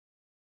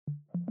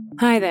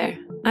Hi there,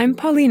 I'm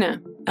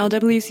Paulina,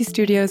 LWC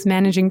Studios'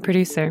 managing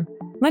producer.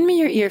 Lend me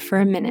your ear for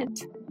a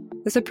minute.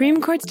 The Supreme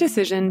Court's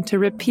decision to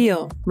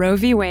repeal Roe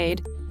v.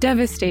 Wade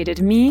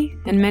devastated me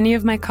and many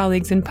of my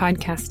colleagues in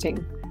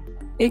podcasting.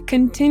 It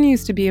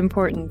continues to be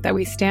important that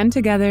we stand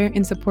together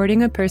in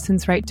supporting a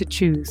person's right to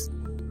choose.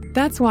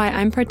 That's why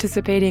I'm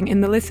participating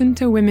in the Listen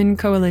to Women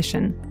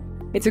Coalition.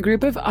 It's a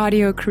group of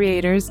audio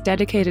creators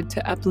dedicated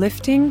to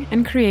uplifting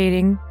and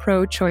creating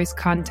pro-choice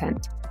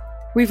content.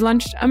 We've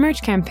launched a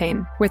merch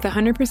campaign with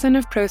 100%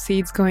 of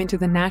proceeds going to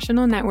the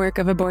National Network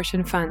of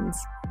Abortion Funds.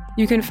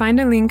 You can find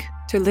a link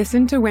to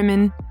Listen to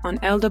Women on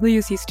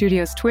LWC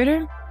Studios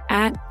Twitter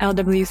at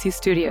LWC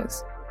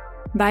Studios.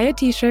 Buy a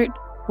t-shirt,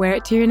 wear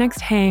it to your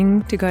next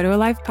hang, to go to a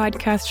live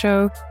podcast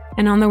show,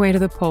 and on the way to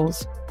the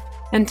polls.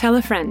 And tell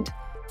a friend.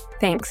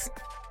 Thanks.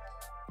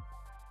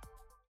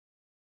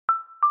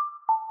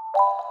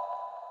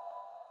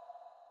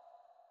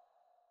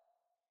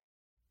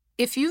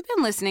 If you've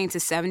been listening to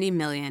 70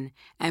 Million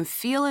and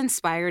feel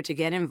inspired to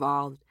get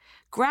involved,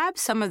 grab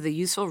some of the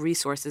useful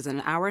resources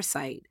on our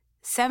site,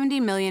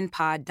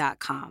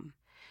 70millionpod.com.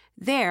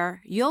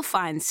 There, you'll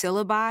find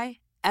syllabi,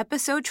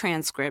 episode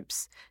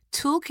transcripts,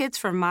 toolkits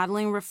for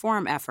modeling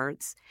reform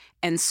efforts,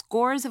 and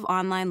scores of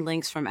online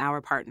links from our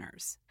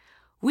partners.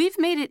 We've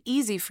made it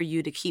easy for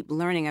you to keep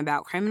learning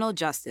about criminal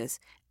justice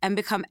and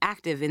become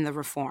active in the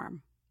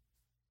reform.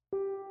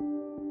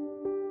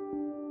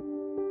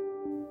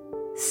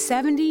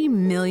 70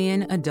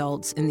 million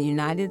adults in the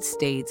United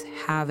States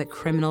have a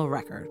criminal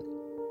record.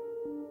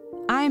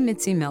 I'm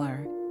Mitzi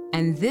Miller,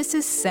 and this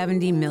is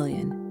 70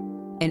 Million,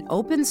 an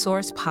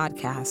open-source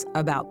podcast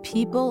about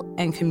people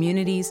and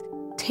communities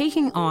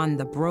taking on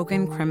the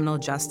broken criminal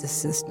justice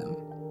system.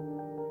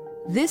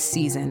 This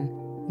season,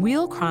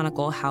 we'll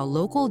chronicle how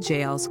local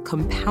jails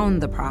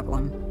compound the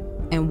problem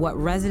and what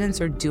residents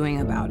are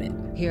doing about it.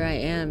 Here I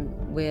am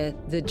with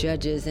the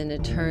judges and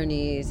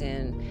attorneys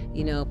and,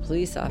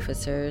 police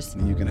officers.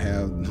 You can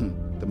have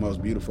the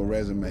most beautiful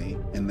resume,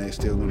 and they're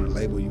still going to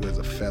label you as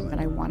a felon.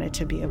 And I wanted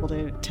to be able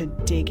to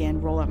dig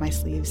in, roll up my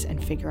sleeves,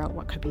 and figure out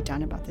what could be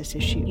done about this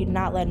issue. You're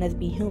not letting us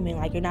be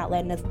human. You're not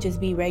letting us just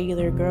be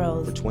regular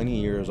girls. For 20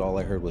 years, all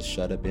I heard was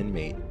shut up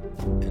inmate.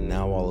 And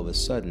now all of a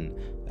sudden,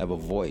 I have a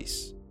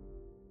voice.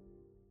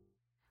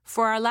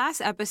 For our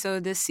last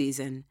episode this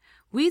season,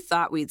 we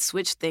thought we'd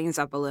switch things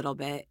up a little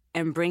bit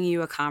and bring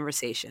you a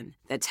conversation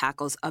that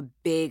tackles a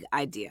big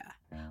idea.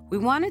 We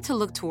wanted to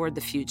look toward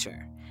the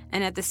future,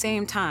 and at the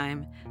same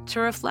time, to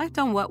reflect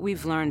on what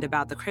we've learned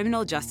about the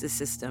criminal justice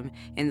system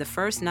in the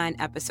first 9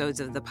 episodes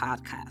of the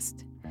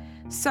podcast.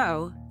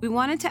 So, we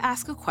wanted to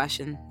ask a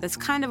question that's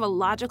kind of a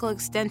logical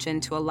extension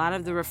to a lot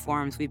of the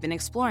reforms we've been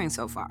exploring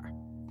so far.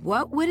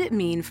 What would it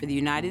mean for the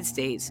United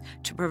States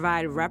to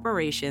provide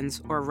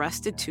reparations or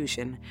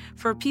restitution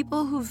for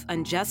people who've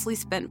unjustly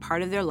spent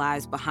part of their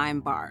lives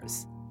behind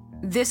bars?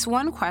 This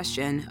one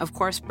question, of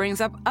course,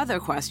 brings up other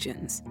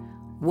questions.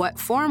 What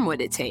form would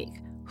it take?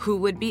 Who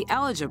would be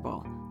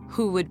eligible?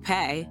 Who would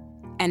pay?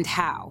 And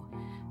how?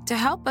 To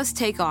help us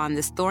take on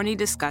this thorny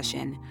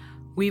discussion,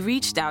 we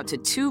reached out to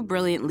 2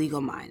 brilliant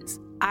legal minds.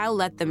 I'll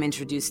let them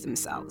introduce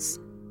themselves.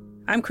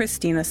 I'm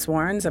Christina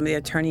Swarns. I'm the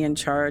attorney in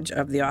charge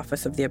of the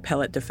Office of the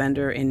Appellate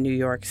Defender in New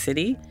York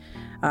City.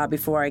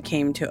 Before I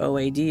came to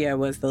OAD, I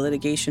was the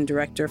litigation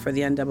director for the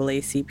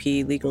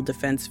NAACP Legal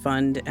Defense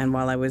Fund, and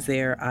while I was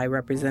there, I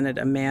represented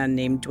a man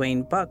named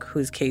Dwayne Buck,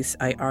 whose case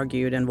I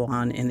argued and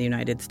won in the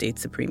United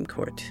States Supreme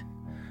Court.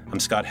 I'm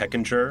Scott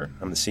Heckinger.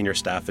 I'm the senior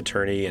staff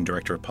attorney and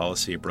director of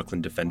policy at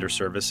Brooklyn Defender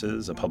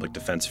Services, a public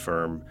defense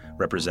firm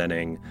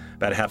representing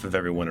about half of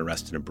everyone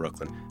arrested in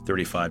Brooklyn,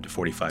 35 to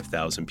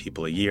 45,000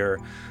 people a year.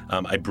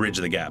 I bridge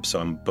the gap, so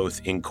I'm both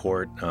in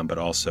court, but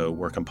also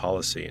work on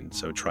policy, and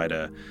so try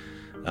to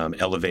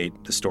elevate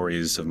the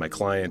stories of my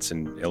clients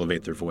and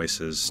elevate their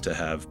voices to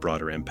have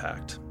broader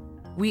impact.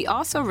 We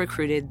also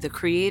recruited the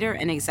creator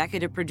and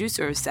executive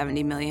producer of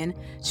 70 Million,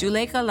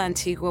 Juleyka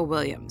Lantigua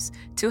Williams,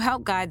 to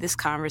help guide this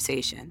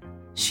conversation.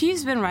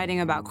 She's been writing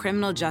about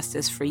criminal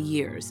justice for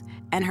years,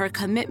 and her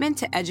commitment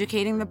to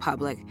educating the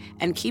public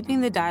and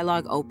keeping the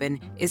dialogue open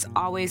is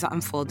always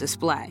on full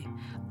display.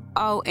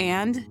 Oh,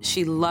 and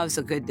she loves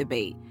a good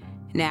debate.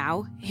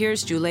 Now,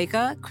 here's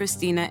Juleyka,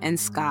 Christina, and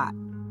Scott.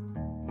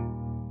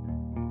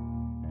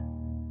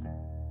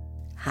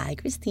 Hi,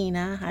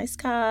 Christina. Hi,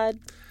 Scott.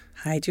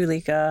 Hi,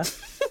 Juleyka.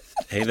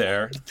 Hey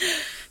there.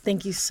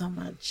 Thank you so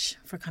much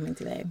for coming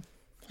today.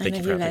 Thank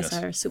you for I know you having guys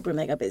us. are super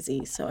mega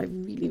busy, so I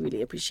really,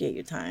 really appreciate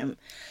your time.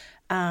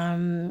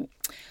 Our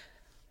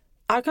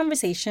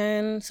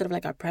conversation, sort of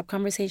like our prep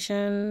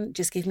conversation,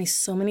 just gave me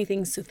so many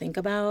things to think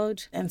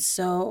about. And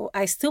so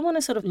I still want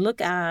to sort of look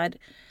at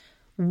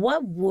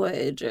what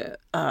would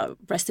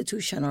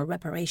restitution or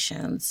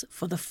reparations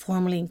for the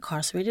formerly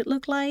incarcerated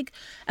look like?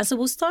 And so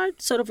we'll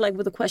start sort of like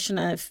with the question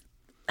of,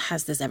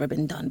 has this ever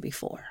been done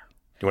before?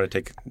 Do you want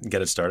to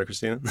get it started,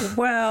 Christina?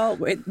 Well,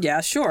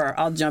 yeah, sure.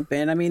 I'll jump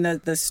in. I mean,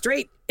 the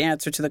straight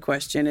answer to the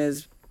question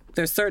is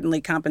there's certainly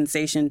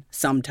compensation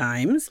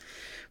sometimes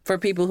for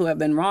people who have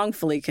been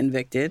wrongfully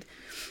convicted.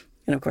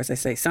 And of course, I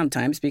say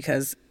sometimes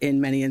because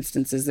in many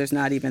instances, there's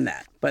not even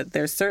that. But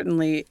there's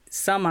certainly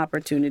some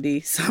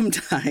opportunity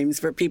sometimes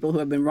for people who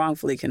have been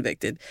wrongfully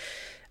convicted.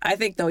 I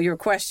think, though, your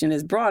question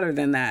is broader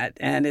than that,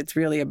 and it's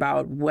really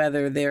about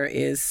whether there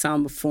is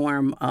some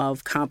form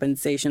of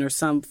compensation or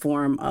some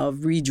form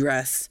of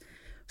redress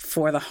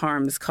for the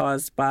harms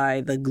caused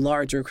by the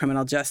larger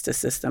criminal justice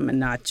system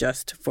and not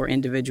just for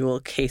individual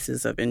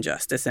cases of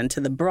injustice. And to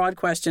the broad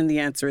question, the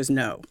answer is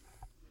no.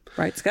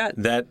 Right, Scott?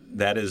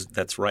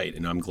 That's right.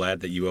 And I'm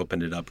glad that you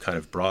opened it up kind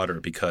of broader,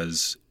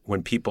 because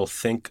when people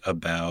think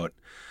about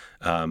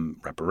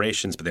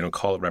reparations, but they don't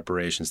call it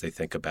reparations, they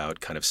think about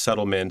kind of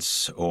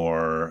settlements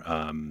or,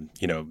 wrongful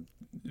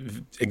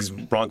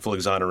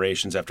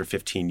exonerations after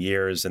 15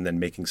 years and then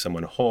making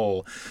someone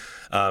whole.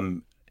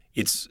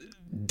 It's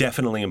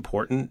definitely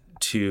important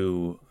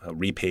to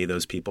repay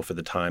those people for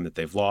the time that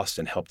they've lost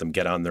and help them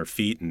get on their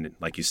feet. And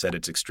like you said,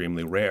 it's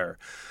extremely rare.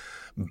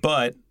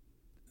 But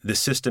the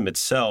system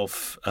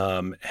itself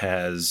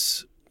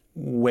has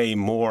way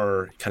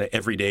more kind of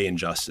everyday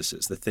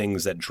injustices, the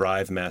things that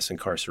drive mass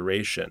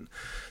incarceration,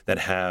 that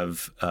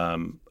have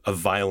a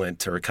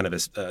violent or kind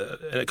of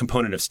a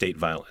component of state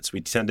violence.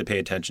 We tend to pay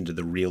attention to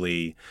the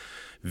really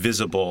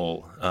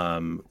visible,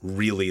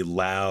 really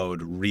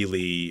loud,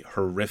 really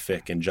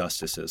horrific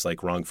injustices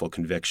like wrongful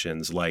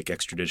convictions, like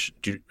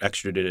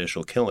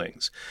extrajudicial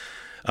killings.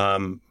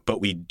 But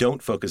we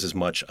don't focus as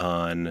much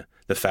on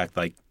the fact,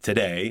 like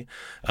today,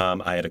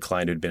 I had a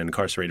client who'd been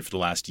incarcerated for the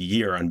last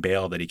year on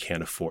bail that he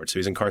can't afford. So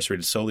he's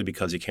incarcerated solely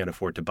because he can't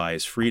afford to buy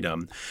his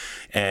freedom.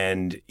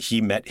 And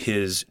he met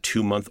his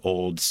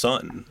 2-month-old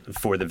son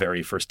for the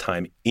very first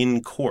time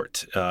in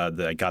court.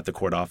 I got the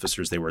court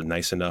officers. They were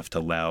nice enough to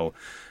allow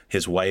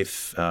his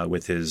wife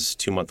with his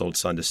 2-month-old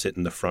son to sit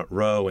in the front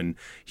row. And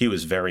he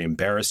was very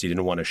embarrassed. He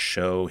didn't want to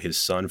show his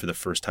son for the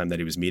first time that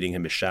he was meeting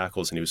him his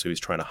shackles. And he was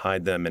trying to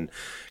hide them and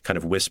kind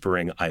of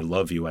whispering, "I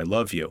love you, I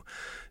love you."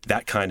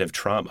 That kind of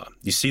trauma.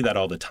 You see that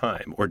all the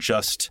time. Or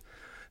just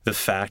the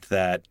fact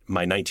that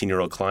my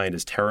 19-year-old client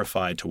is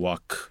terrified to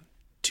walk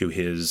to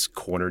his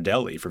corner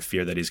deli for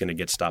fear that he's going to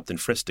get stopped and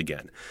frisked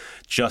again.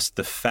 Just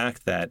the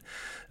fact that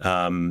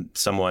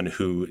someone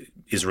who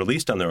is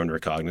released on their own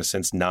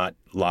recognizance, not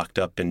locked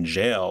up in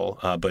jail,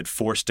 but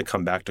forced to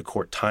come back to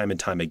court time and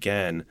time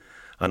again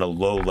on a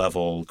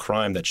low-level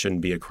crime that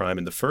shouldn't be a crime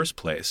in the first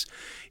place,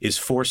 is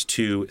forced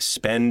to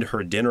spend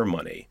her dinner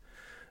money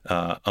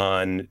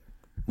on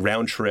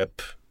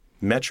round-trip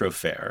metro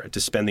fare,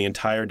 to spend the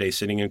entire day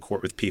sitting in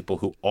court with people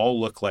who all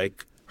look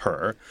like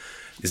her,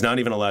 is not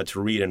even allowed to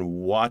read, and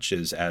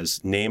watches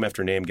as name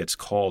after name gets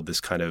called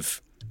this kind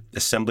of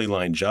assembly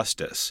line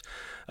justice,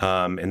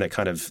 and that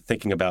kind of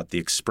thinking about the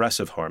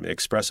expressive harm, the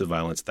expressive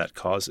violence that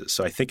causes.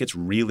 So I think it's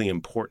really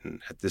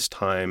important at this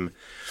time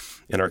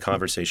in our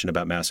conversation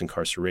about mass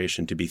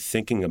incarceration to be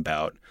thinking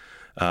about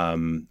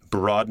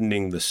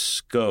broadening the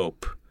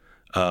scope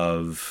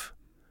of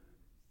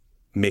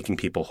making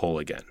people whole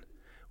again.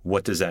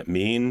 What does that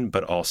mean?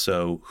 But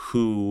also,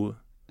 who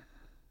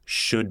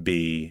should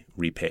be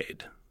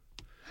repaid?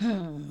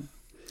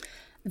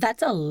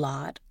 That's a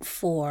lot,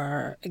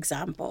 for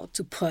example,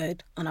 to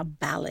put on a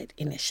ballot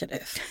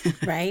initiative,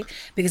 right?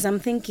 Because I'm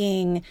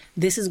thinking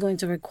this is going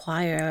to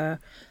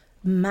require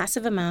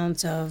massive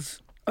amounts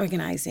of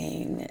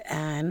organizing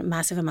and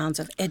massive amounts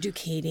of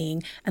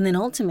educating. And then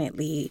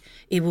ultimately,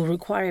 it will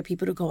require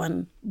people to go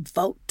and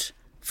vote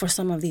for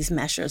some of these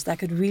measures that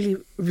could really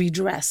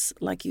redress,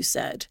 like you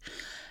said.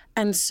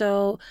 And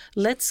so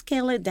let's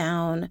scale it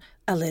down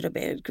a little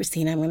bit.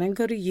 Christina, I'm going to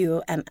go to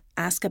you and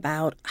ask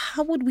about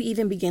how would we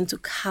even begin to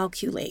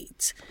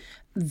calculate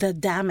the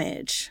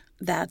damage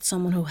that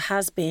someone who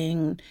has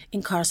been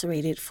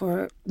incarcerated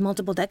for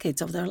multiple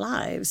decades of their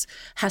lives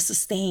has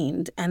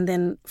sustained, and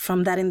then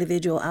from that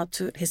individual out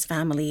to his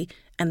family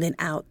and then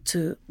out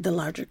to the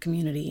larger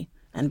community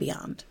and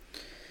beyond?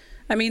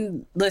 I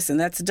mean, listen,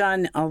 that's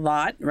done a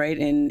lot, right?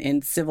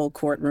 In civil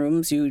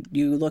courtrooms,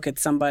 you look at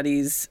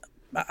somebody's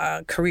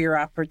career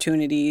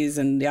opportunities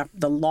and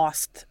the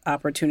lost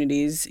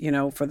opportunities,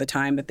 for the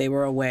time that they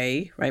were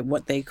away, right?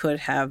 What they could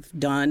have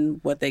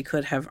done, what they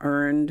could have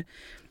earned,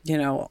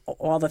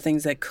 all the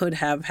things that could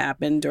have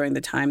happened during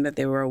the time that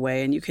they were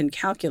away, and you can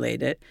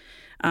calculate it.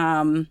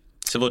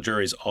 Civil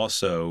juries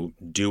also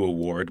do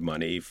award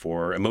money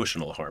for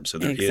emotional harm, so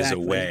there is a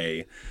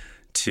way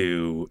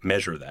to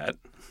measure that.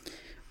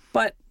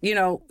 But,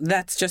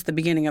 that's just the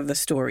beginning of the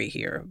story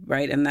here,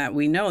 right? And that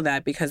we know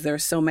that because there are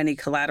so many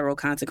collateral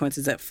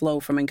consequences that flow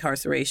from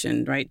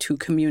incarceration, right, to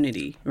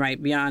community,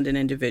 right, beyond an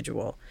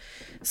individual.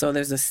 So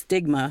there's a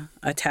stigma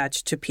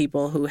attached to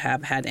people who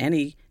have had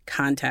any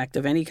contact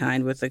of any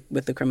kind with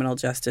the criminal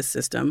justice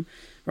system,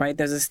 right?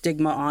 There's a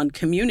stigma on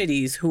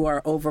communities who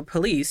are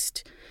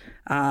over-policed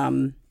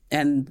and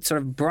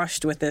sort of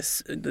brushed with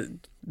this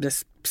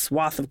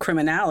swath of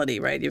criminality,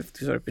 right? You've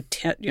sort of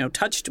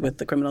touched with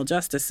the criminal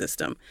justice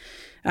system.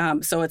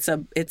 So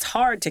it's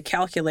hard to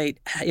calculate,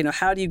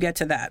 how do you get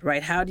to that,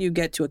 right? How do you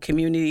get to a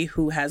community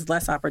who has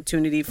less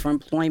opportunity for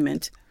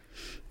employment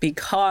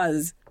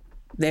because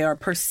They are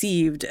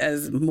perceived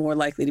as more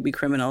likely to be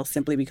criminal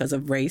simply because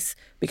of race,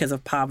 because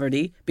of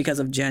poverty, because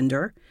of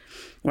gender,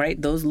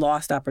 right? Those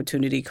lost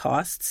opportunity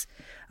costs,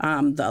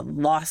 the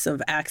loss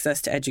of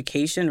access to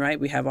education, right?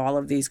 We have all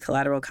of these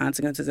collateral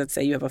consequences that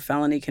say you have a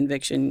felony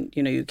conviction,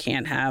 you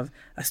can't have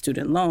a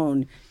student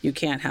loan, you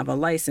can't have a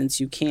license,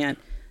 you can't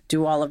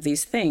do all of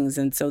these things.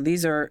 And so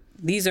these are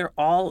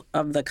all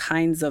of the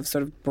kinds of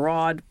sort of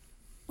broad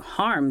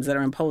harms that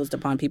are imposed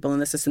upon people in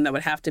the system that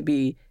would have to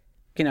be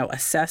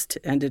assessed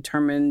and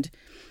determined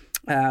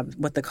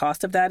what the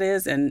cost of that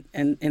is, and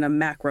in a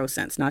macro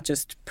sense, not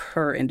just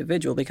per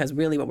individual, because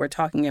really what we're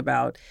talking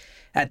about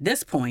at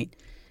this point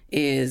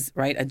is,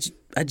 right,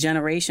 a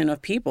generation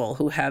of people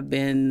who have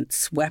been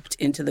swept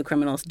into the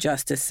criminal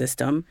justice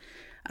system.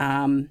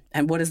 And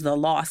what is the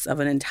loss of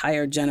an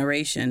entire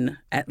generation,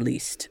 at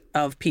least,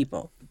 of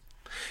people?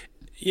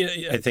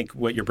 I think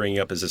what you're bringing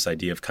up is this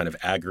idea of kind of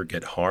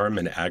aggregate harm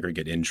and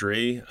aggregate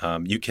injury.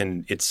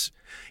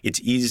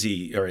 It's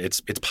easy, or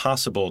it's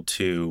possible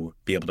to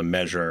be able to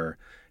measure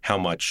how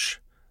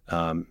much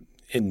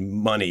in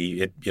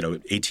money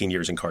 18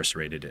 years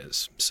incarcerated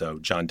is. So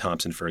John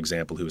Thompson, for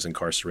example, who was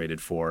incarcerated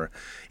for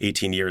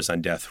 18 years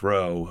on death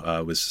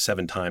row, was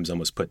 7 times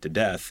almost put to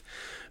death,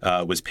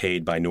 was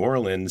paid by New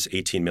Orleans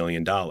 $18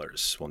 million.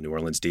 Well, New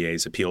Orleans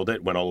DAs appealed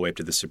it, went all the way up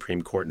to the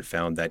Supreme Court, and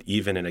found that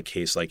even in a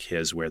case like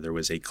his, where there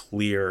was a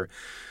clear,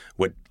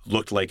 what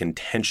looked like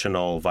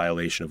intentional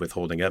violation of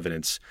withholding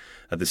evidence,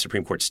 the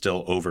Supreme Court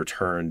still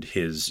overturned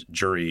his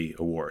jury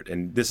award.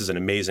 And this is an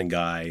amazing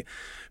guy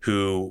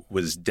who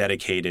was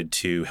dedicated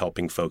to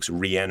helping folks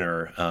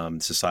re-enter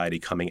society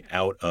coming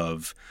out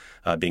of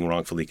being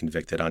wrongfully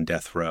convicted on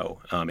death row.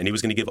 And he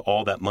was going to give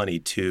all that money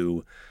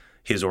to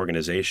his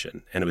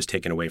organization, and it was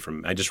taken away from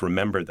him. I just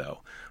remember,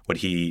 though,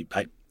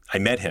 I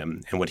met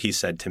him, and what he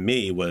said to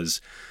me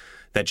was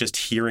that just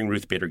hearing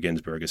Ruth Bader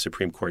Ginsburg, a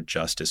Supreme Court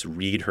justice,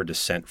 read her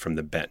dissent from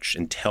the bench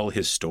and tell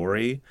his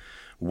story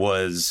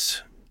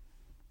was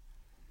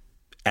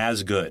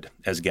as good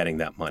as getting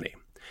that money.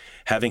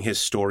 Having his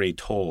story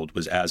told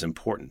was as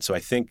important. So I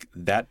think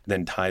that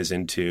then ties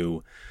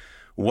into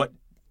what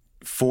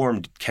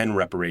form can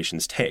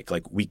reparations take?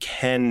 Like, we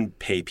can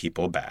pay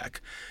people back.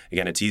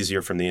 Again, it's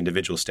easier from the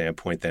individual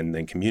standpoint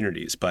than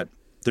communities, but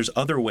there's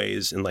other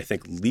ways, and I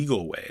think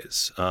legal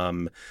ways,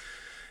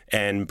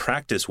 and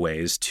practice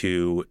ways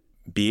to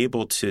be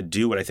able to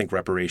do what I think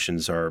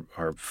reparations are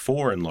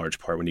for in large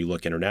part when you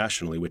look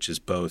internationally, which is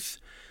both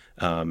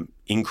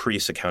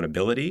increase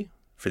accountability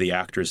for the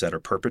actors that are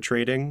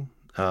perpetrating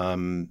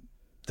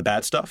the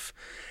bad stuff,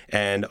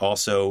 and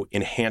also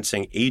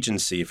enhancing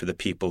agency for the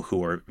people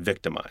who are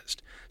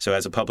victimized. So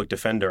as a public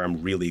defender,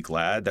 I'm really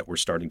glad that we're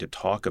starting to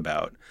talk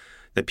about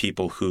the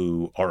people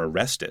who are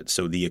arrested.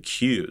 So the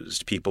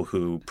accused, people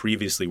who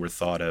previously were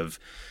thought of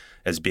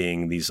as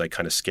being these like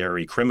kind of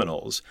scary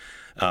criminals,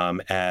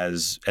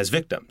 as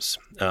victims,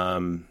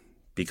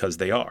 because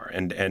they are.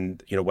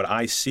 And what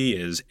I see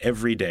is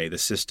every day the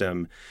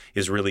system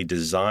is really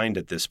designed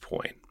at this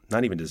point,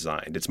 not even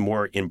designed, it's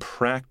more in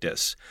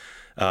practice.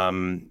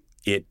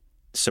 It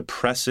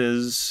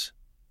suppresses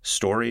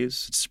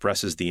stories, it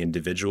suppresses the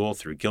individual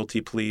through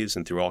guilty pleas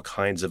and through all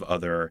kinds of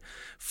other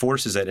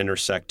forces that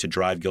intersect to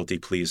drive guilty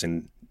pleas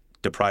and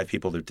deprive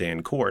people of their day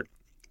in court,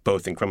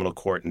 both in criminal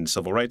court and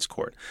civil rights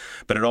court.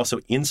 But it also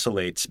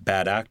insulates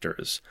bad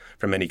actors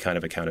from any kind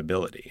of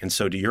accountability. And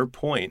so to your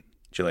point,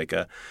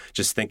 Juleka,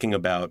 just thinking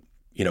about,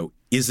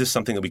 is this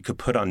something that we could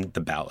put on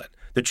the ballot?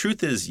 The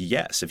truth is,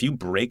 yes. If you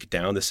break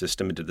down the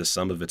system into the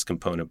sum of its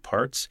component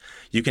parts,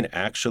 you can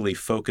actually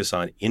focus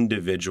on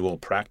individual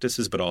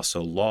practices, but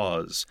also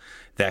laws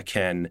that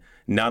can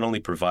not only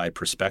provide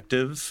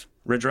prospective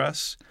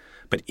redress,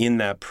 but in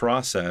that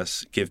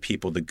process, give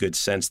people the good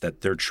sense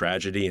that their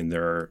tragedy and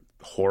their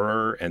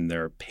horror and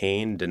their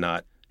pain did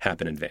not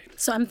happen in vain.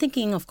 So I'm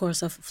thinking, of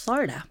course, of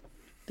Florida,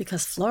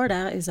 because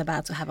Florida is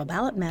about to have a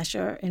ballot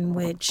measure in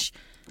which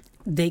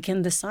they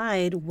can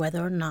decide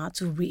whether or not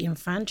to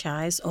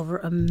re-enfranchise over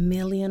 1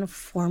 million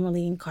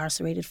formerly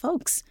incarcerated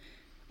folks.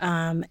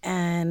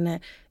 And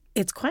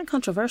it's quite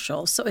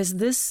controversial. So is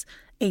this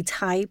a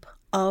type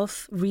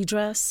of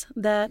redress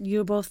that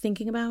you're both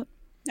thinking about?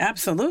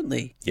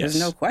 Absolutely. Yes. There's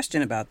no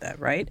question about that,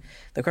 right?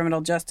 The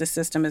criminal justice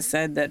system has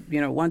said that,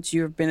 once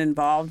you've been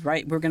involved,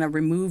 right, we're going to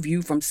remove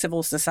you from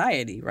civil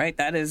society, right?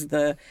 That is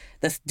this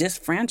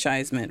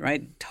disfranchisement,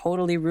 right?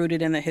 Totally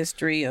rooted in the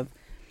history of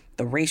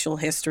the racial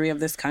history of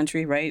this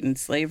country, right? And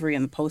slavery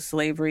and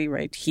post-slavery,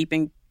 right?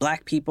 Keeping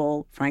Black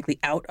people, frankly,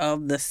 out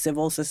of the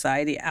civil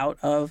society, out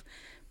of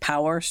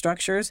power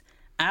structures.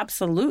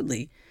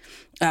 Absolutely.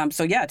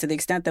 So yeah, to the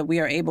extent that we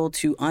are able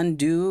to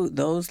undo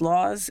those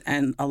laws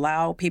and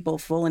allow people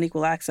full and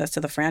equal access to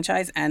the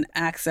franchise and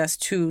access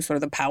to sort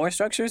of the power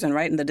structures and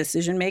the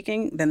decision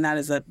making, then that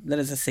is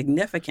a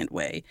significant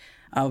way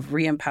of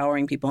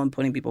re-empowering people and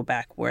putting people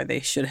back where they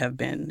should have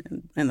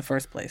been in the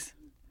first place.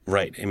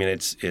 Right. I mean,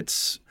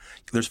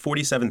 there's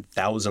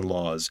 47,000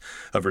 laws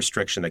of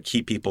restriction that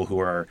keep people who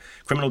are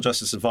criminal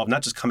justice involved,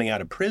 not just coming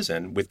out of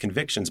prison with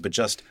convictions, but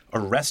just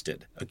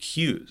arrested,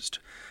 accused.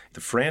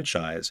 The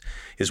franchise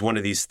is one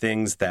of these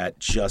things that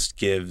just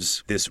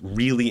gives this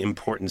really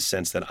important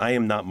sense that I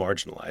am not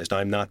marginalized.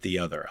 I'm not the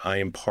other. I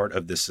am part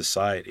of this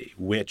society,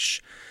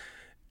 which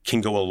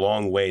can go a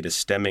long way to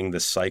stemming the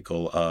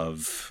cycle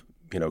of,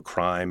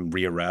 crime,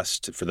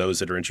 rearrest. For those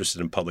that are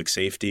interested in public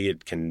safety,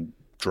 it can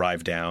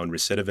drive down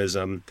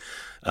recidivism.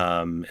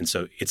 And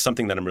so it's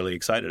something that I'm really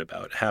excited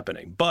about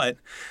happening. But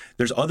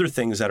there's other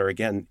things that are,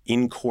 again,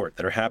 in court,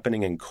 that are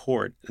happening in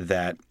court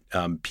that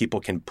people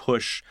can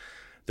push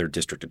their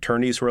district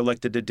attorneys who are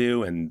elected to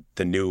do and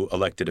the new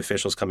elected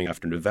officials coming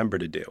after November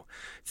to do.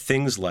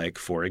 Things like,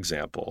 for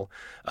example,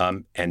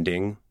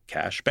 ending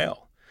cash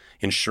bail,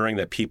 ensuring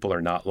that people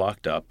are not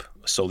locked up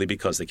solely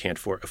because they can't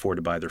afford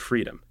to buy their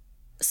freedom.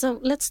 So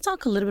let's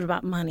talk a little bit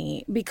about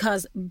money,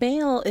 because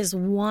bail is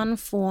one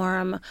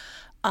form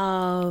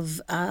of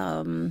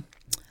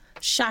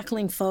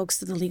shackling folks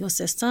to the legal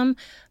system.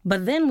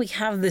 But then we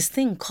have this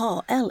thing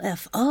called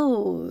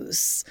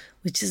LFOs,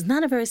 which is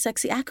not a very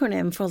sexy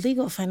acronym for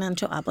legal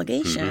financial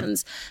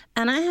obligations.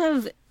 Mm-hmm. And I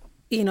have,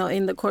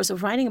 in the course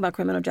of writing about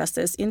criminal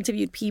justice,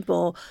 interviewed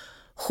people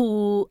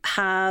who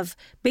have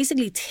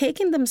basically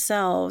taken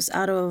themselves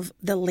out of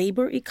the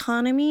labor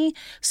economy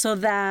so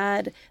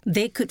that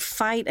they could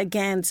fight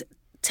against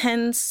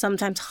tens,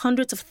 sometimes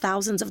hundreds of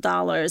thousands of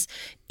dollars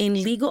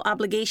in legal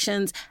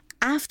obligations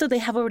after they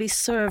have already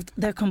served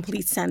their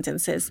complete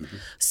sentences. Mm-hmm.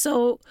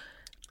 So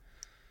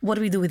what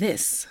do we do with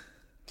this?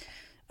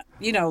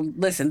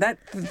 Listen,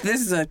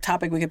 this is a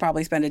topic we could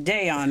probably spend a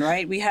day on,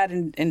 right? We had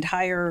an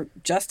entire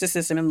justice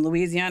system in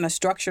Louisiana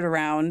structured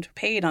around,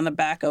 paid on the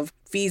back of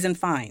fees and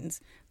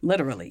fines,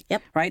 literally.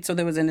 Yep. Right? So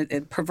there was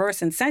a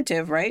perverse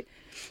incentive, right?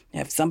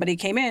 If somebody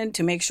came in,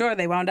 to make sure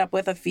they wound up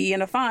with a fee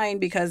and a fine,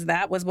 because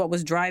that was what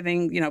was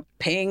driving,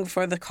 paying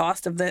for the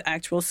cost of the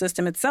actual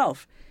system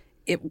itself.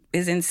 It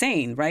is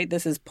insane, right?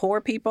 This is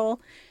poor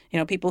people,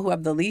 people who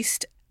have the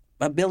least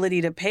ability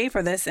to pay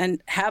for this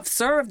and have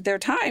served their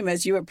time,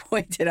 as you have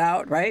pointed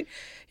out, right?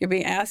 You're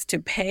being asked to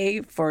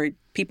pay for,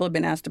 people have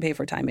been asked to pay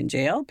for time in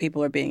jail.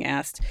 People are being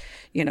asked,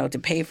 to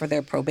pay for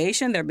their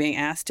probation. They're being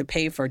asked to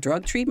pay for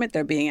drug treatment.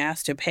 They're being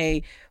asked to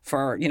pay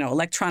for,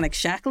 electronic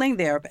shackling.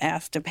 They're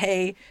asked to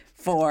pay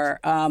for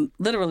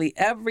literally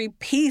every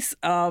piece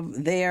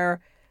of their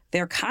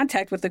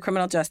contact with the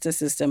criminal justice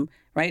system,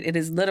 right? It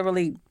is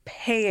literally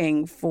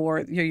paying for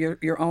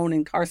your own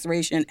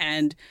incarceration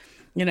and,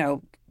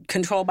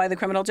 controlled by the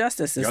criminal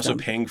justice system. You're also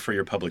paying for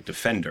your public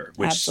defender,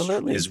 which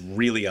Absolutely. Is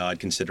really odd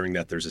considering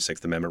that there's a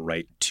Sixth Amendment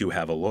right to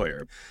have a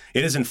lawyer.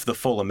 It isn't the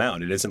full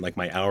amount. It isn't like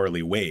my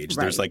hourly wage.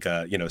 Right. There's like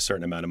a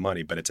certain amount of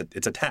money, but it's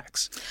a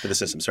tax for the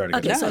system. Sorry to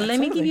Okay, so absolutely. let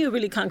me give you a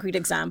really concrete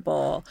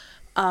example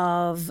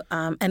of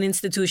an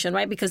institution,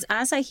 right? Because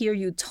as I hear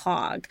you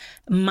talk,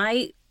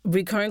 my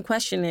recurring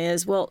question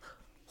is, well,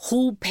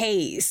 who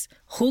pays?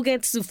 Who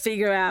gets to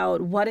figure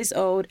out what is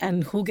owed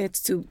and who gets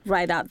to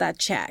write out that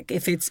check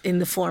if it's in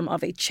the form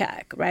of a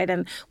check, right?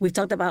 And we've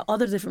talked about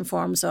other different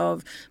forms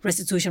of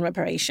restitution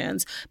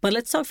reparations. But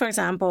let's talk, for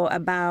example,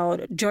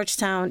 about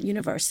Georgetown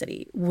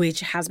University, which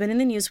has been in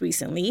the news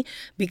recently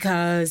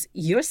because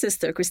your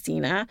sister,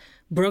 Christina,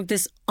 broke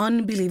this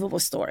unbelievable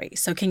story.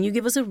 So can you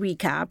give us a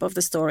recap of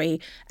the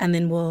story and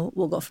then we'll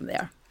go from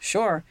there?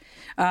 Sure.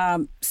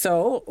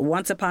 So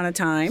once upon a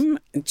time,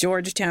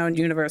 Georgetown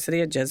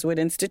University, a Jesuit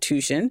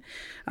institution,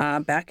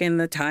 back in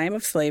the time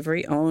of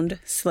slavery, owned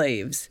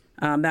slaves.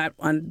 That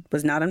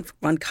was not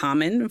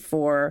uncommon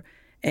for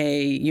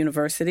a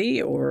university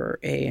or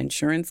a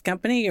insurance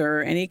company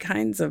or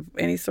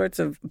any sorts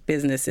of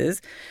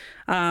businesses.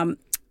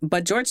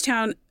 But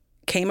Georgetown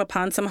came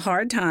upon some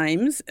hard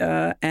times,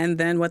 and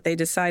then what they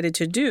decided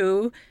to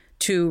do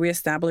to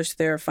reestablish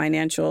their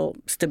financial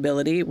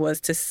stability was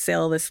to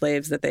sell the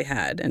slaves that they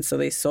had. And so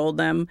they sold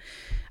them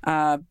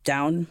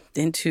down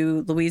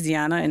into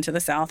Louisiana, into the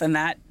South, and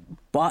that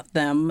bought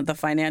them the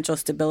financial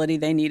stability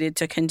they needed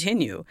to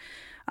continue.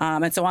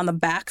 And so on the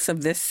backs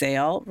of this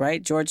sale,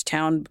 right,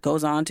 Georgetown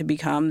goes on to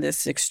become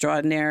this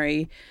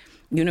extraordinary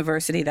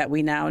university that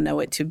we now know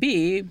it to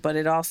be, but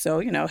it also,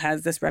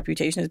 has this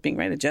reputation as being,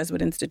 right, a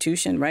Jesuit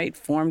institution, right,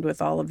 formed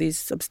with all of these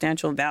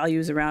substantial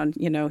values around,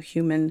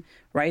 human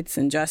rights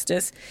and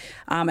justice.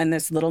 And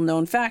this little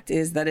known fact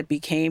is that it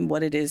became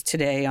what it is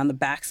today on the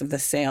backs of the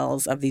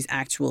sales of these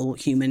actual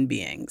human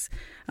beings.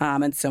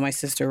 And so my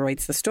sister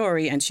writes the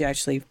story, and she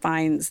actually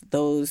finds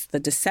the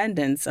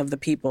descendants of the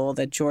people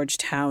that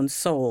Georgetown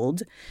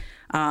sold.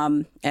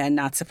 And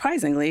not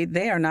surprisingly,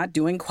 they are not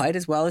doing quite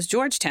as well as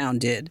Georgetown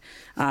did.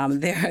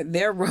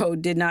 Their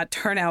road did not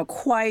turn out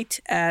quite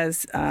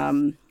as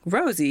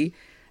rosy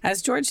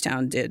as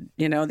Georgetown did.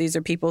 These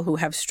are people who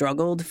have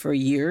struggled for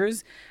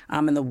years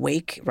in the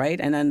wake, right?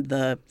 And then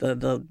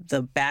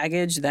the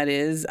baggage that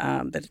is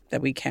that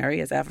we carry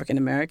as African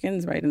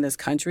Americans, right, in this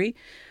country.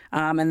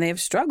 And they've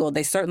struggled.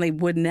 They certainly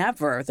would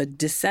never, the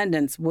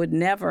descendants would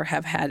never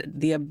have had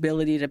the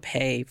ability to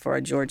pay for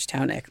a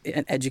Georgetown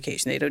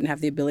education. They didn't have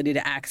the ability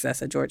to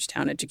access a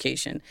Georgetown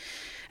education.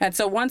 And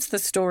so once the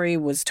story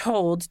was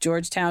told,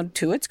 Georgetown,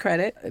 to its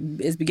credit,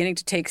 is beginning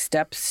to take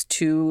steps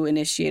to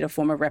initiate a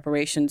form of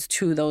reparations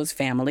to those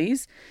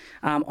families,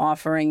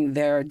 offering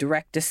their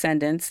direct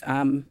descendants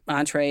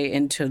entree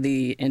into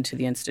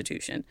the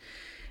institution.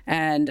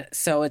 And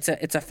so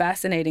it's a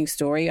fascinating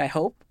story. I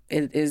hope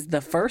it is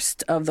the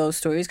first of those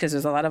stories, because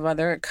there's a lot of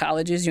other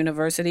colleges,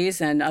 universities,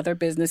 and other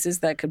businesses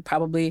that could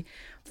probably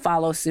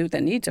follow suit,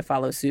 that need to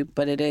follow suit.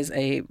 But it is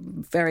a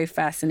very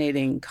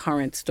fascinating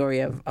current story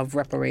of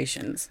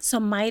reparations. So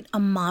might a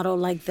model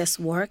like this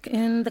work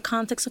in the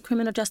context of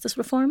criminal justice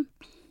reform?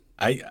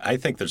 I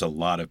think there's a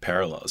lot of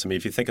parallels. I mean,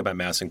 if you think about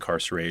mass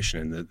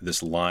incarceration and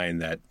this line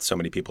that so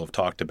many people have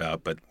talked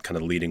about, but kind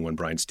of leading one,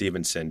 Bryan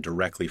Stevenson,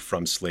 directly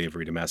from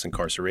slavery to mass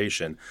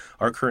incarceration,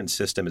 our current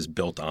system is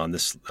built on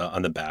this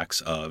on the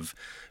backs of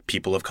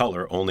people of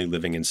color only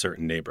living in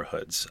certain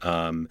neighborhoods.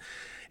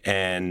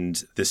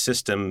 And the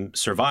system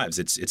survives.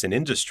 It's an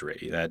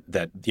industry that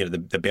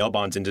the bail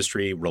bonds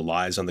industry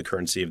relies on the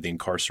currency of the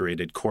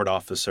incarcerated court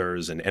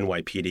officers and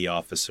NYPD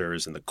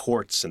officers, and the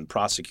courts and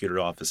prosecutor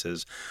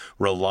offices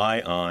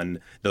rely on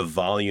the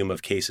volume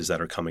of cases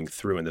that are coming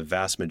through. And the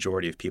vast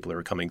majority of people that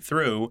are coming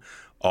through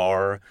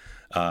are,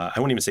 I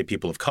won't even say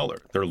people of color.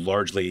 They're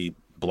largely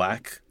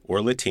Black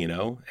or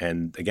Latino.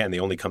 And again, they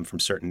only come from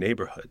certain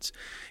neighborhoods.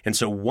 And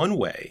so one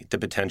way to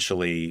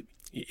potentially,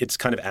 it's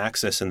kind of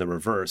access in the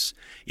reverse,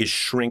 is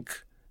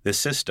shrink the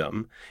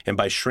system. And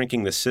by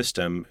shrinking the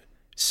system,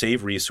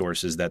 save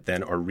resources that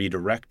then are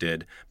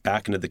redirected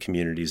back into the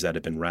communities that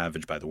have been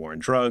ravaged by the war on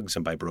drugs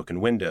and by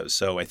broken windows.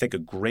 So I think a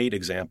great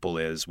example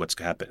is what's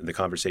happened, the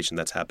conversation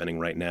that's happening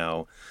right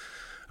now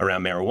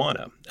around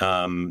marijuana.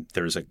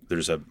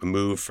 There's a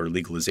move for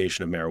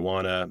legalization of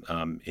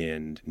marijuana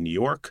in New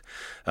York.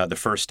 The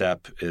first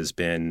step has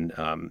been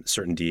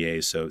certain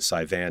DAs, so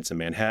Cy Vance in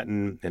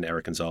Manhattan and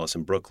Eric Gonzalez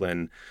in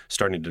Brooklyn,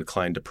 starting to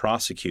decline to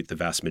prosecute the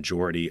vast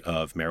majority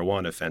of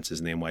marijuana offenses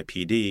in the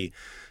NYPD,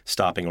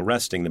 stopping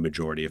arresting the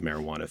majority of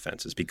marijuana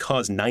offenses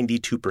because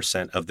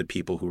 92% of the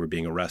people who were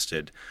being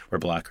arrested were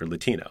Black or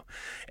Latino.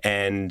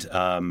 And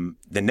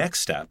the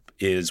next step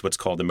is what's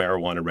called the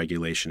Marijuana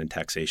Regulation and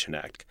Taxation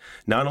Act.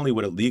 Not only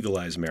would it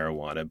legalize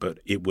marijuana, but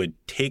it would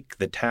take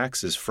the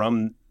taxes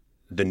from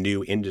the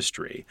new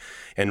industry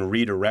and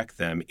redirect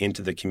them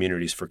into the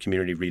communities for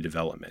community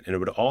redevelopment. And it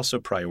would also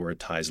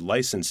prioritize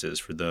licenses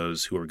for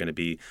those who are going to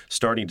be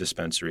starting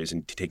dispensaries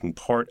and taking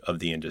part of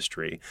the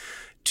industry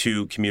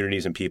to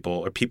communities and people,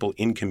 or people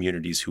in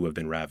communities who have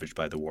been ravaged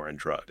by the war on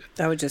drugs.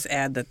 I would just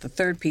add that the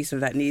third piece of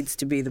that needs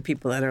to be the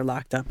people that are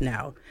locked up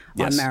now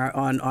Yes.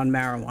 on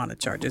marijuana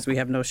charges. We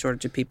have no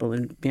shortage of people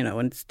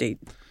in state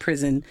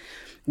prison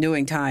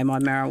doing time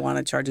on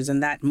marijuana charges,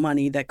 and that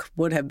money that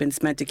would have been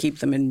spent to keep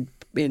them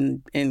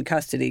in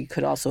custody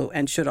could also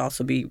and should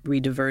also be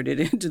rediverted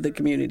into the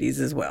communities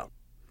as well.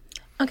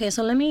 Okay,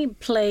 so let me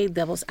play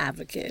devil's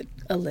advocate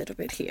a little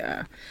bit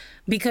here,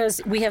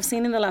 because we have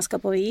seen in the last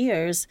couple of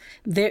years,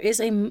 there is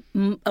a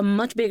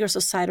much bigger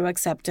societal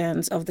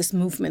acceptance of this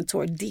movement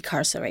toward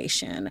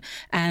decarceration.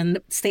 And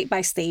state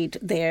by state,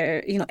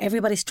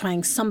 everybody's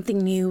trying something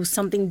new,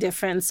 something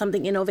different,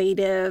 something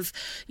innovative.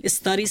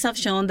 Studies have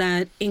shown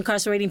that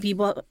incarcerating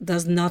people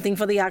does nothing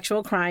for the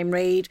actual crime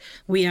rate.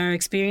 We are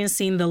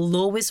experiencing the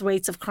lowest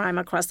rates of crime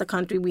across the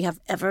country we have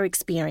ever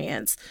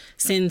experienced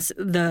since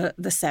the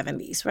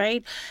 70s,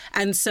 right?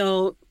 And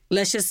so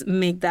let's just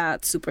make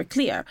that super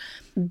clear.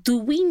 Do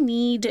we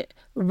need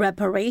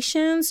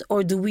reparations,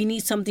 or do we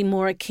need something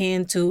more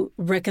akin to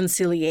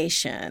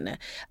reconciliation,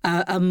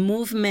 a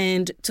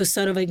movement to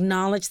sort of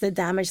acknowledge the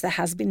damage that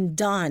has been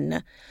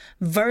done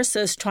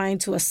versus trying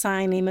to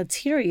assign a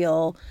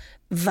material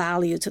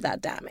value to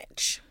that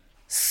damage?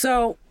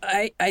 So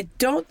I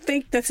don't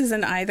think this is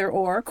an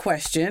either-or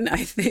question.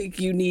 I think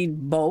you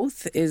need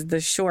both is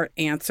the short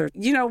answer.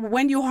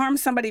 When you harm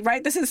somebody,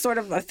 right, this is sort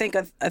of, I think,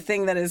 a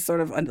thing that is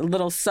sort of a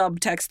little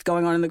subtext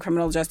going on in the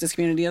criminal justice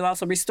community, and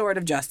also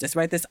restorative justice,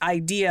 right? This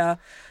idea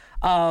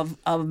of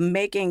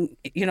making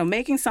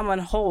someone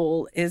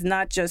whole is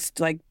not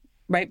just like,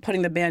 right,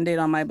 putting the Band-Aid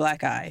on my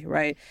black eye,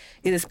 right?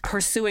 It is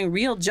pursuing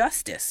real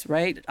justice,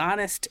 right?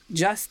 Honest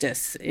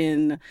justice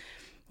in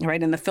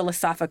the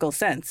philosophical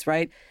sense,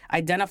 right?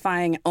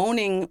 Identifying,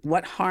 owning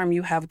what harm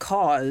you have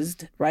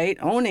caused, right?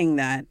 Owning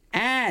that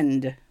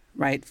and,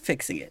 right,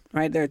 fixing it,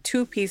 right? There are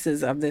two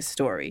pieces of this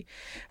story,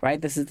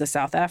 right? This is the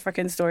South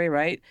African story,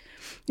 right?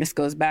 This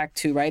goes back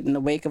to, right, in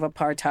the wake of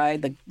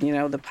apartheid,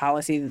 the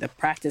policy, the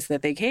practice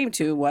that they came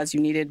to was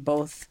you needed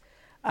both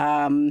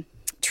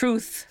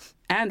truth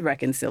and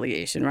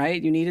reconciliation,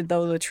 right? You needed,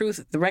 though, the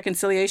truth. The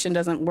reconciliation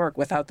doesn't work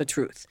without the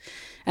truth.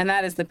 And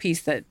that is the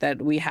piece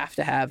that we have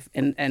to have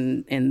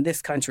in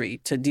this country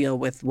to deal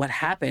with what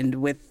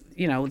happened with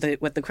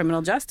the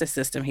criminal justice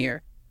system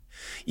here.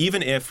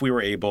 Even if we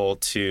were able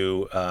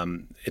to,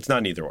 it's not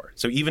an either or.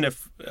 So even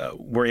if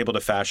we're able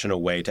to fashion a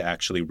way to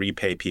actually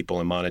repay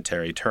people in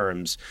monetary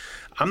terms,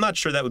 I'm not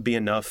sure that would be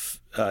enough.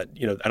 I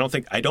don't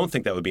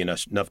think that would be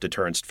enough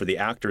deterrence for the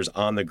actors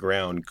on the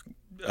ground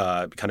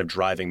kind of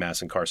driving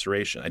mass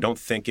incarceration. I don't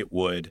think it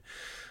would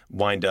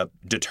wind up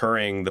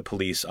deterring the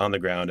police on the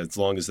ground as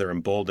long as they're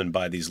emboldened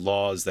by these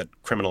laws that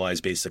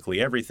criminalize basically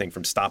everything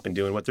from stopping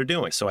doing what they're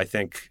doing. So I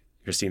think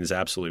Christine is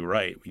absolutely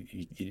right.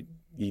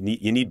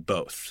 You need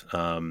both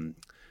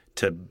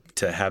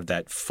to have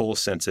that full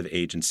sense of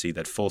agency,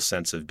 that full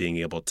sense of being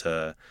able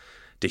to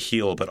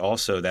heal, but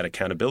also that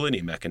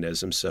accountability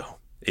mechanism so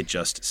it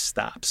just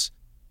stops.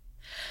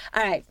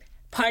 All right.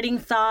 Parting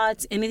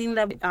thoughts, anything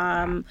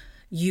that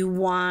you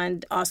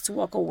want us to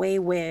walk away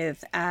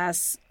with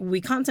as we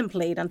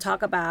contemplate and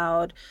talk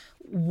about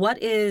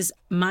what is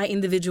my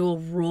individual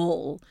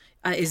role?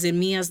 Is it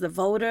me as the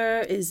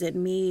voter? Is it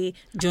me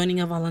joining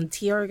a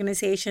volunteer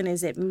organization?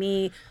 Is it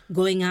me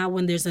going out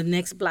when there's a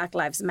next Black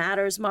Lives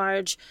Matters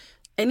march?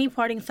 Any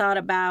parting thought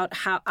about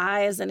how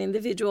I, as an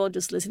individual,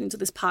 just listening to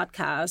this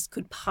podcast,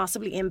 could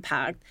possibly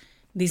impact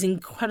these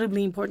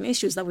incredibly important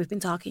issues that we've been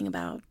talking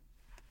about?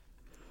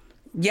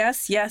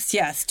 Yes, yes,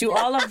 yes. Do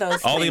all of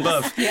those all things. The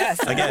above. Yes,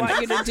 Again. I want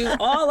you to do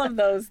all of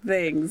those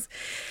things.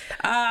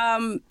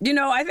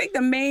 I think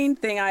the main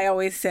thing I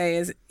always say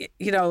is,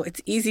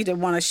 it's easy to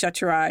want to shut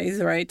your eyes,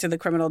 right, to the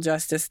criminal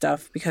justice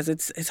stuff because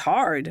it's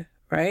hard,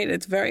 right?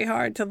 It's very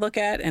hard to look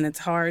at, and it's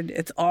hard.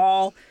 It's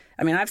all...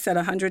 I've said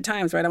 100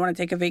 times, right? I want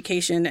to take a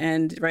vacation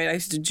and, right, I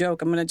used to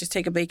joke, I'm going to just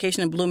take a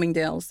vacation in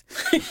Bloomingdale's.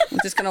 I'm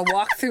just going to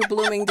walk through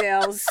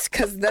Bloomingdale's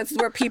because that's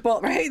where people,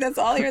 right? That's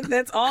all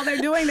they're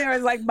doing there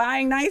is like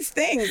buying nice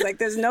things. Like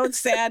there's no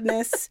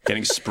sadness.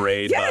 Getting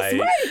sprayed yes, by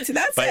right.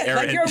 That's by it.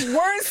 Aaron. Like your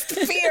worst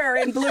fear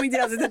in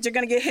Bloomingdale's is that you're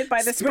going to get hit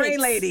by the spray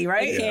lady,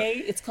 right? Okay,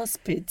 it's called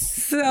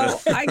spits. So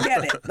I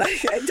get it.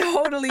 Like, I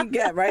totally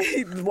get,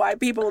 right, why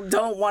people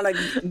don't want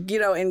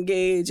to,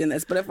 engage in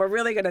this. But if we're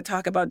really going to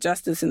talk about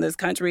justice in this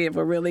country, if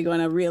we're really going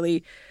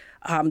to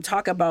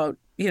talk about,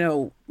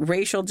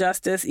 racial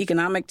justice,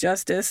 economic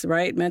justice,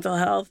 right, mental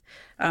health,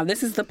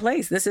 this is the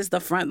place. This is the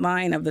front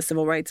line of the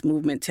civil rights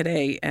movement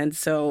today. And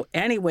so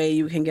any way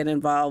you can get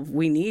involved,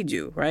 we need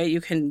you, right?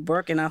 You can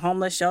work in a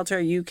homeless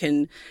shelter. You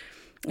can,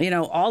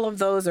 all of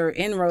those are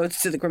inroads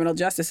to the criminal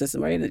justice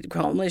system, right? The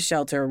homeless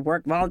shelter,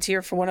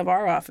 volunteer for one of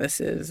our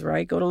offices,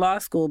 right? Go to law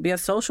school, be a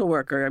social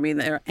worker.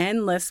 There are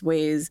endless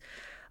ways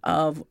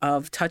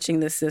of touching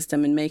this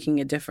system and making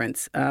a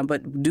difference,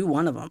 but do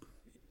one of them.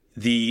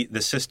 The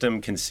system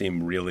can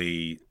seem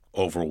really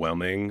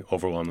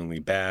overwhelmingly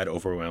bad,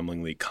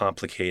 overwhelmingly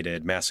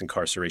complicated. Mass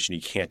incarceration,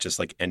 you can't just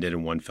end it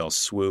in one fell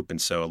swoop. And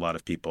so a lot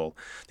of people,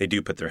 they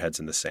do put their heads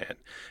in the sand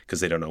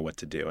because they don't know what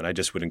to do. And I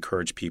just would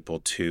encourage people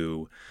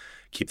to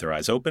keep their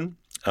eyes open,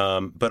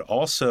 but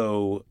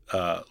also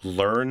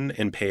learn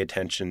and pay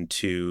attention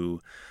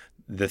to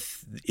the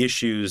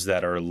issues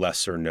that are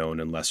lesser known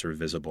and lesser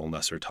visible and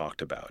lesser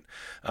talked about.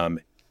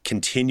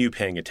 Continue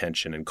paying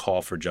attention and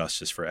call for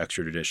justice for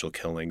extrajudicial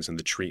killings and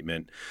the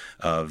treatment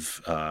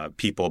of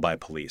people by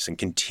police, and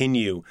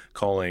continue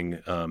calling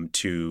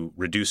to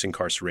reduce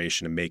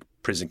incarceration and make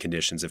prison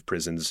conditions, if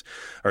prisons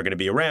are going to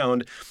be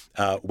around,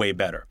 way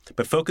better.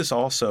 But focus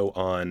also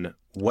on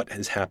what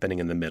is happening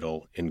in the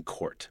middle in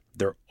court.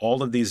 There are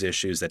all of these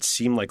issues that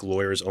seem like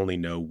lawyers only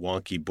know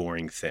wonky,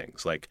 boring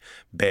things like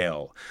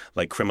bail,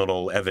 like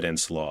criminal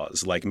evidence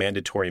laws, like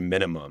mandatory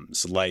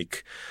minimums,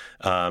 like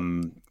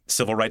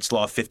Civil Rights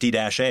Law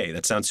 50-A.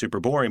 That sounds super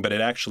boring, but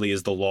it actually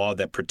is the law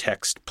that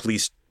protects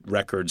police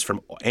records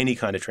from any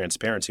kind of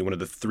transparency, one of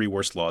the 3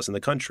 worst laws in the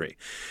country.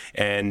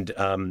 And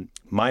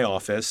my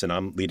office, and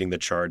I'm leading the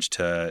charge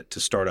to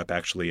start up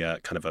actually a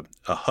kind of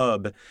a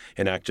hub,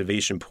 an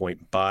activation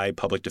point by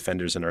public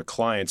defenders and our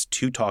clients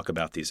to talk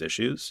about these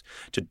issues,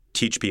 to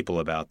teach people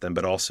about them,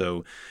 but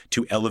also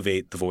to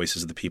elevate the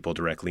voices of the people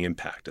directly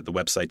impacted. The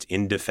website's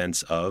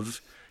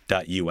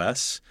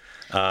indefenseof.us.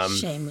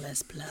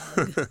 Shameless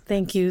plug.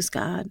 Thank you,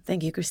 Scott.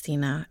 Thank you,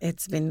 Christina.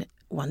 It's been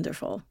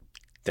wonderful.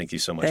 Thank you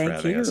so much for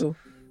having us.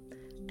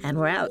 And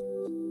we're out.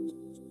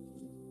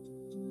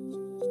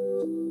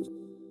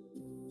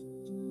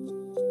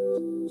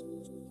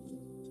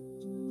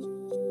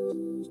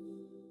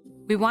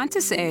 We want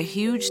to say a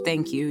huge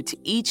thank you to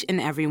each and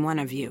every one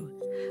of you,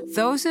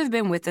 those who have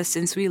been with us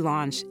since we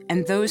launched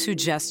and those who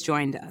just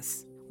joined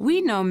us.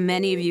 We know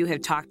many of you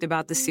have talked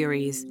about the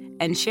series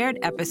and shared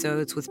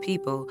episodes with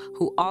people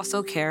who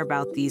also care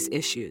about these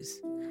issues.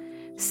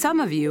 Some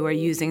of you are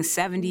using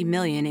 70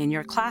 million in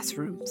your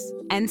classrooms,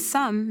 and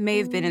some may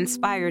have been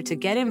inspired to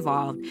get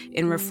involved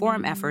in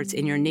reform efforts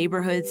in your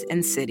neighborhoods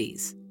and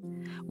cities.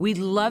 We'd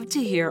love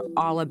to hear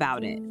all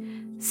about it.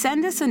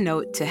 Send us a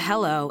note to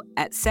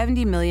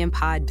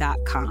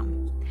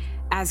hello@70millionpod.com.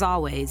 As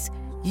always,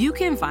 you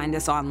can find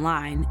us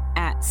online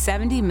at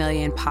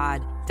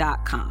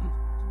 70millionpod.com.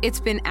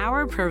 It's been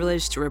our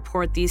privilege to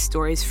report these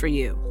stories for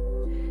you.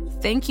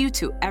 Thank you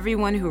to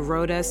everyone who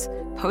wrote us,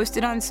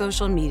 posted on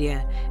social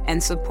media,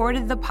 and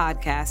supported the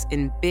podcast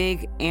in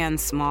big and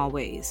small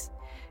ways.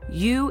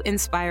 You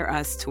inspire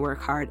us to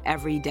work hard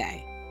every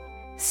day.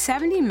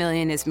 70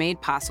 Million is made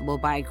possible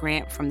by a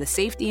grant from the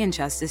Safety and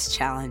Justice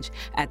Challenge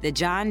at the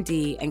John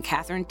D. and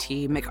Catherine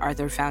T.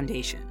 MacArthur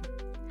Foundation.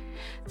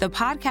 The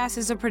podcast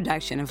is a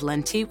production of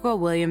Lentiqua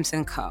Williams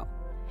 & Co.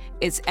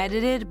 It's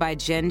edited by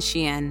Jen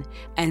Chien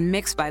and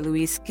mixed by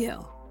Luis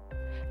Gill.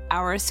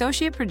 Our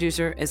associate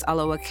producer is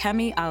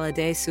Alowakemi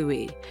Alade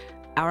Sui.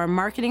 Our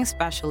marketing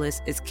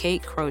specialist is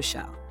Kate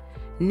Crochell.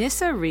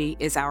 Nissa Ree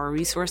is our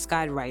resource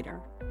guide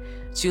writer.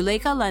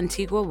 Juleyka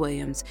Lantigua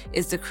Williams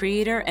is the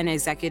creator and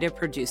executive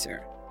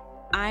producer.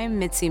 I'm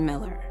Mitzi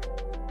Miller.